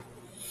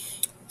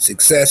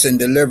Success and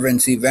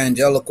Deliverance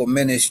Evangelical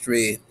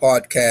Ministry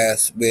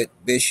podcast with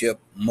Bishop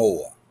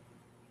Moore.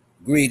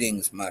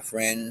 Greetings, my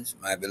friends,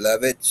 my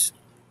beloveds.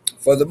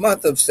 For the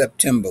month of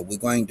September, we're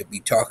going to be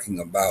talking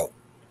about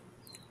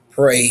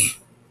pray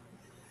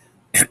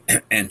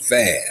and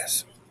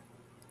fast.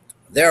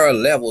 There are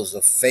levels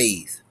of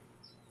faith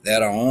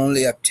that are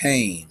only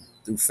obtained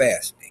through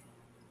fasting.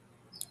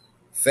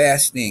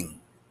 Fasting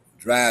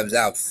drives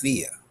out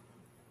fear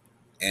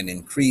and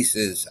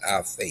increases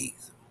our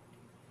faith,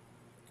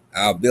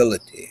 our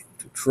ability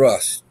to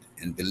trust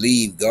and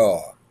believe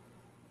God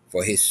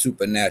for his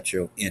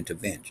supernatural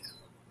intervention.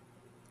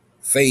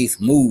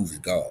 Faith moves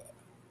God,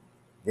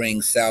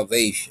 brings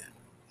salvation,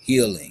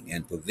 healing,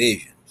 and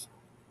provisions,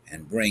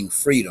 and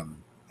brings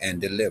freedom and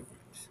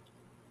deliverance.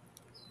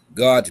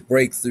 God's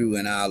breakthrough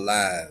in our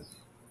lives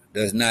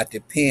does not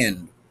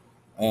depend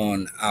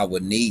on our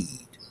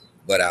need,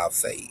 but our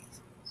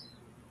faith.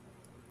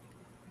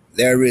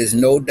 There is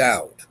no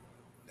doubt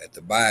that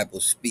the Bible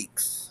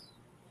speaks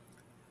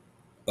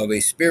of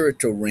a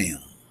spiritual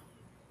realm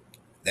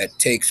that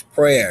takes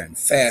prayer and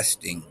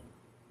fasting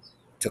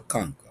to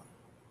conquer.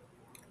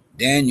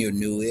 Daniel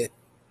knew it,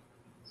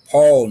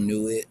 Paul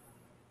knew it,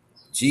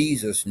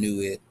 Jesus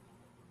knew it,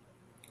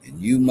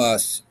 and you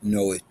must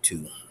know it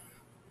too.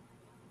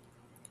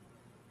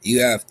 You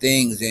have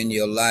things in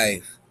your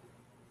life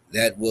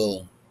that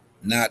will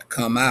not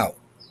come out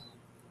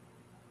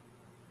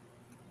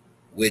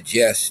with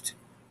just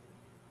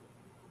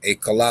a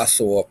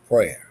colossal of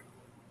prayer.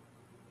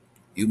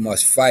 You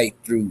must fight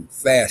through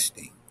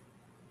fasting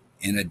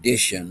in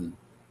addition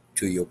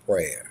to your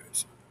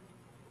prayers.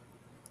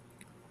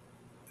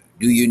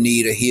 Do you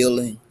need a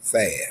healing?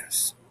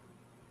 Fast.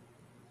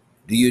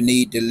 Do you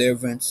need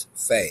deliverance?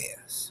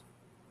 Fast.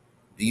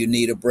 Do you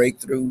need a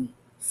breakthrough?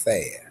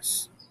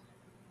 Fast.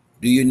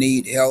 Do you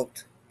need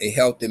health, a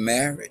healthy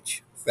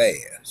marriage?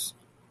 Fast.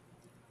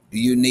 Do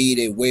you need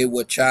a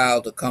wayward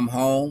child to come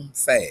home?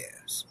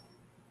 Fast.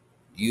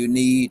 Do you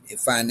need a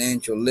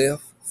financial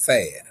lift?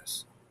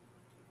 Fast.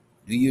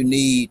 Do you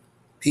need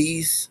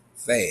peace?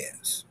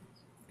 Fast.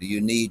 Do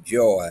you need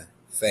joy?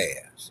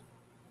 Fast.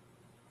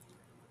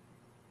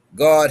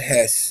 God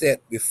has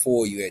set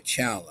before you a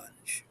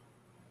challenge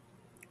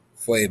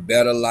for a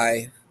better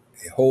life,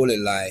 a holy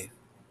life,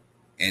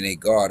 and a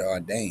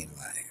God-ordained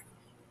life.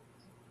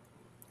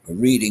 A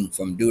reading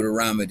from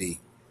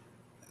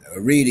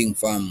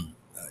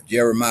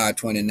Jeremiah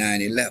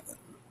 29:11.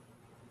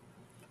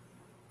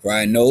 For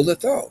I know the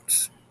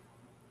thoughts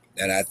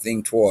that I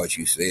think towards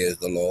you, says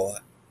the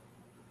Lord,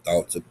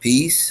 thoughts of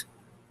peace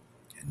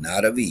and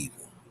not of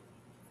evil,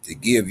 to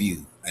give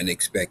you an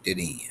expected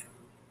end.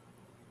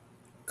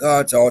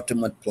 God's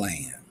ultimate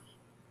plan,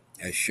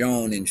 as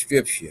shown in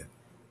Scripture,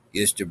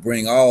 is to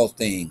bring all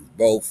things,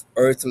 both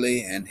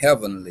earthly and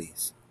heavenly,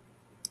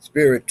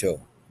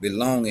 spiritual,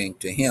 belonging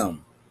to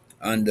him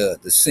under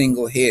the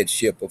single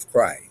headship of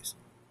Christ.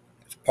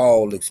 As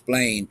Paul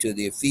explained to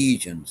the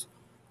Ephesians,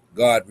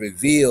 God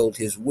revealed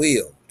his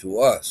will to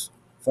us,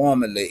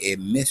 formerly a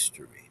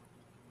mystery,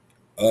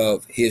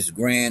 of his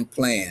grand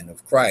plan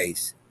of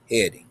Christ's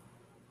heading.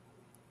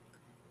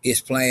 His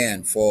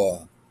plan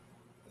for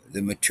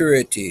the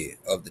maturity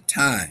of the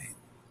time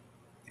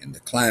and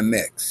the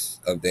climax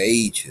of the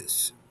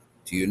ages,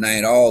 to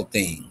unite all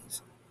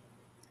things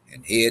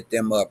and head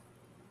them up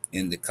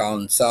in the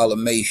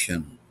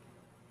consolidation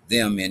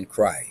them in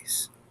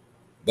Christ,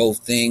 both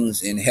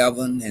things in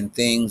heaven and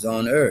things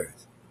on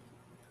earth.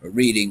 A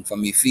reading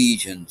from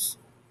Ephesians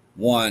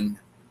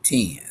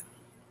 1:10.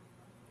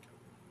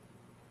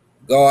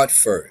 God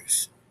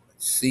first.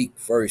 Seek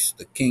first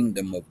the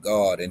kingdom of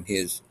God and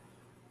his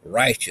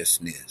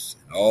righteousness,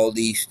 and all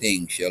these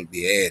things shall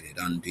be added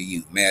unto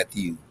you.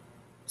 Matthew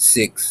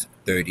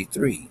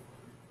 6:33.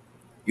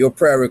 Your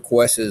prayer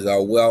requests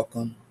are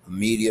welcome.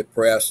 Immediate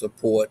prayer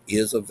support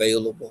is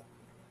available.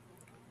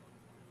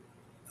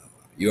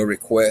 Your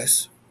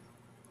requests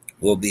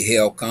will be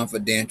held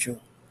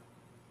confidential.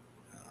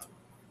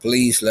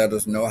 Please let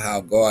us know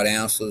how God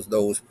answers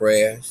those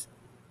prayers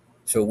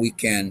so we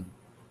can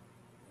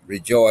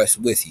rejoice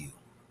with you.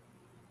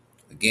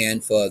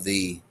 Again, for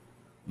the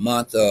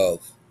month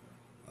of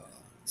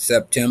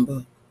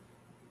September,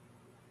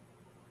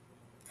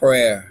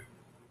 prayer,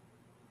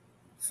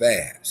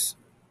 fast.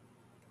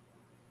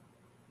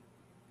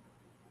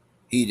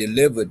 He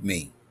delivered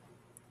me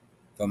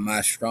from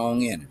my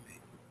strong enemy,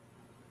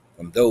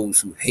 from those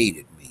who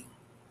hated me,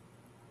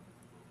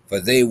 for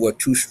they were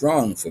too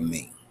strong for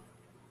me.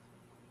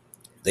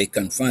 They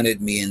confronted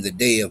me in the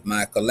day of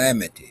my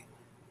calamity,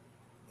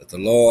 but the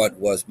Lord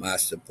was my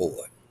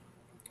support.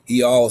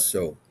 He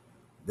also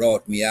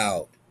brought me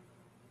out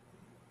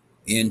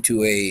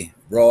into a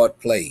broad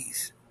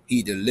place.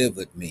 He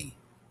delivered me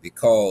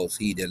because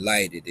he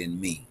delighted in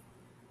me.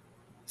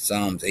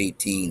 Psalms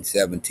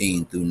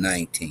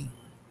 18:17-19.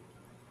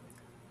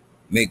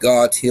 May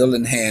God's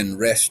healing hand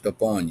rest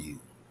upon you.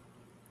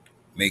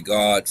 May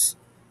God's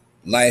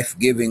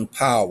life-giving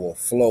power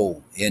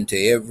flow into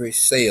every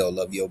cell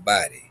of your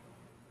body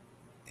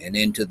and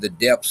into the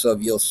depths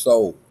of your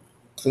soul,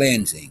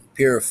 cleansing,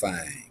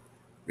 purifying,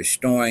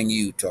 restoring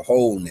you to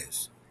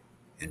wholeness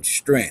and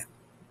strength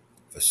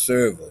for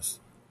service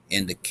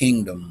in the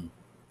kingdom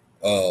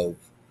of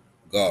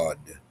God.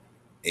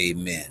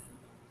 Amen.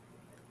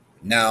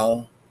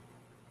 Now,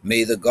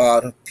 may the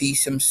God of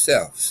peace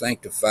himself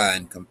sanctify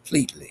and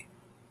completely.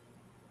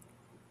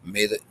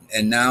 May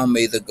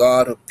the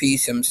God of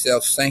peace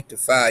himself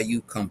sanctify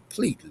you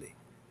completely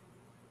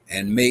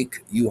and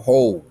make you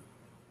whole,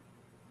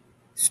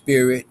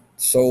 spirit,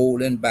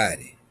 soul, and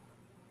body.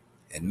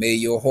 And may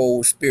your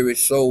whole spirit,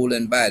 soul,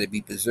 and body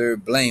be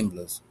preserved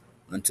blameless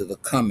unto the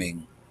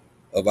coming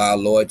of our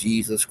Lord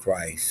Jesus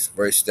Christ.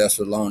 1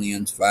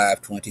 Thessalonians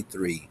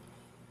 5:23.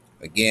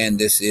 Again,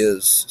 this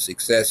is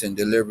Success in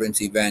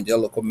Deliverance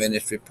Evangelical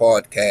Ministry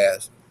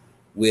Podcast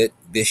with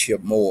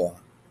Bishop Moore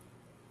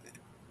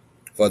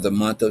for the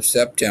month of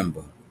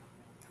September.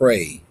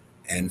 Pray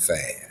and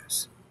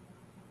fast.